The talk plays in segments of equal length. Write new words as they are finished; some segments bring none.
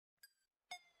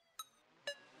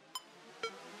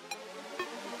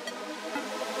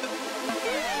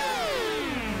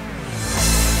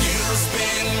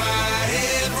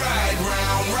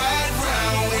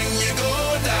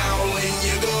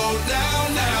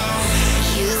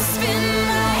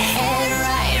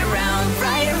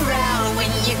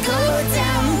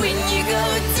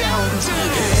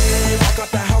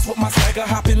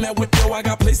I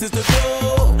got places to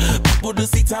go. People to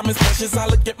see, time is precious. I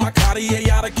look at my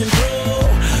Cartier out of control.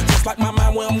 Just like my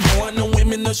mind where I'm going. The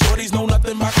women, the shorties know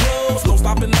nothing but clothes. No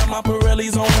stopping at my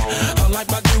Pirelli's on.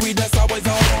 Unlike my jewelry that's always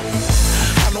on.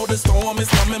 I know the storm is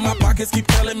coming. My pockets keep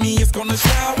telling me it's gonna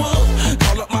shower.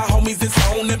 Call up my homies, it's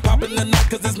on and popping the night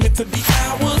cause it's meant to be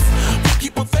ours. We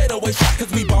keep a fadeaway shot cause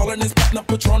we ballin' and spittin' up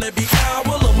Patron every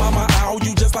hour. Look mama, ow,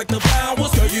 you just like the flowers.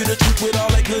 Girl, you the truth with all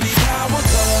that goody power.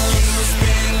 You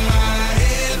spin my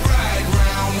head right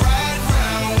round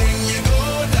when you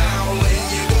go down, when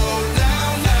you go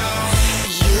down, down.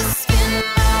 You spin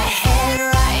my head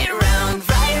right round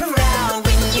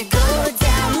when you go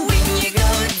down, when you go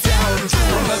down.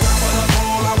 From the top of the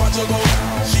pole, I watch her go.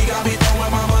 She got me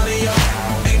throwing my money up.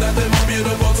 Ain't nothing more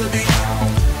beautiful to me.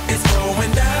 It's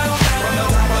going down, down. From the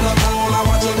top of the pole, I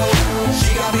watch her go. She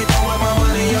got me throwing my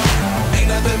money up. Ain't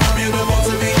nothing more beautiful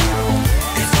to me.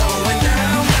 It's going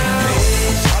down, down.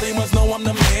 Hey, shawty must know I'm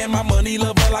the man. My money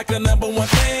lover like a #1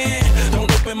 fan.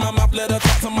 Don't open my mouth, let her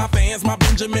talk to my fans. My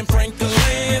Benjamin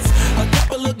Franklin's. A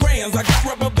couple of grands, I got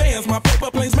rubber bands. My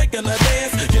paper planes making a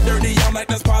dance. Get dirty, I'm like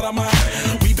that's part of my.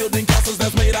 We building castles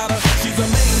that's made out of. She's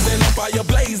amazing, I'm fire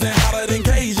blazing, hotter than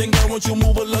Cajun. Girl, won't you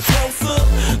move a little closer?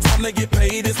 Time to get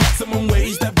paid, it's maximum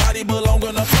wage. That body belong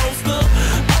on a poster.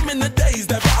 I'm in the days,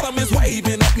 that bottom is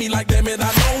waving at me like damn it,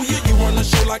 I know you. You run the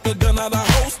show like a gun out of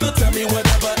holster. Tell me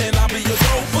whatever and I'll be your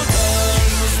gopher.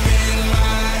 You spin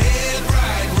my head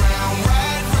right round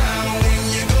when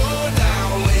you go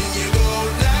down, when you go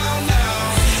down, down.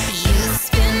 You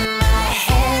spin my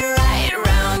head right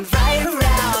round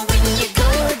when you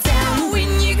go down, when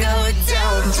you go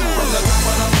down. From the top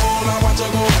of the pole, I watch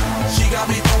her go. She got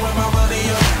me throwing my money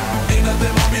up. Ain't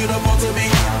nothing more beautiful to me.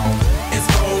 It's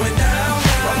going down,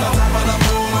 down. From the top of the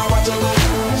pole, I watch her go.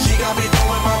 She got me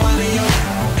throwing my money up.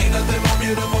 Ain't nothing more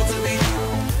beautiful to me.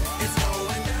 It's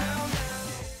going down,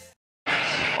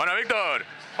 down. Bueno, Víctor,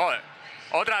 joder,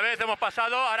 otra vez hemos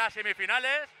pasado ahora a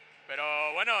semifinales,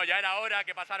 pero bueno, ya era hora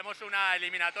que pasáramos una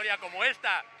eliminatoria como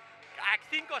esta. A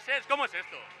 5 sets, ¿cómo es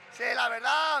esto? Sí, la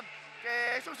verdad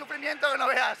que es un sufrimiento que no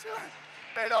veas,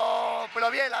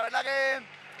 pero bien, la verdad que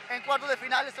en cuartos de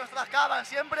final esto nos acaban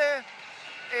siempre.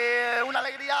 Una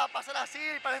alegría pasar así,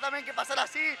 y parece también que pasar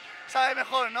así sabe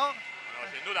mejor, ¿no?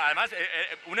 Bueno, sin duda, además,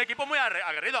 un equipo muy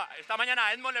aguerrido. Esta mañana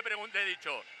a Edmond le he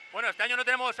dicho, bueno, este año no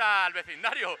tenemos al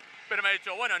vecindario, pero me ha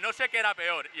dicho, bueno, no sé qué era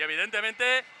peor, y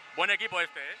evidentemente, buen equipo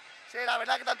este, ¿eh? Sí, la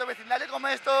verdad que tanto vecindario como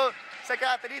esto se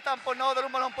caracterizan por no dar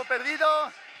un balón por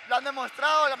perdido, lo han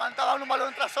demostrado, levantaban un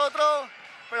balón tras otro,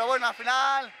 pero bueno, al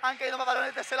final han caído más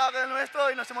balones de ese lado que del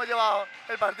nuestro y nos hemos llevado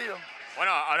el partido.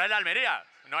 Bueno, ahora es la Almería,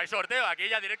 no hay sorteo, aquí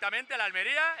ya directamente la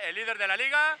Almería, el líder de la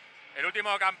Liga, el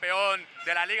último campeón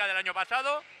de la Liga del año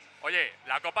pasado. Oye,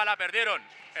 la Copa la perdieron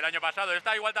el año pasado,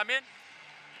 ¿está igual también?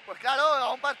 Pues claro,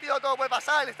 a un partido todo puede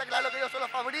pasar, está claro que ellos son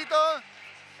los favoritos,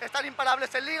 están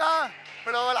imparables en Liga,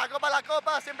 pero la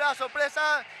Copa siempre da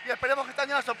sorpresa y esperemos que este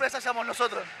año la sorpresa seamos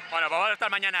nosotros. Bueno, pues vamos a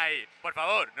estar mañana ahí. Por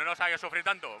favor, no nos hagas sufrir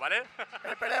tanto, ¿vale?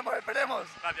 Esperemos.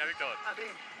 Gracias, Víctor. A ti.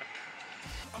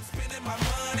 I'm spending my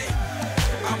money.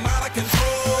 I'm out of control.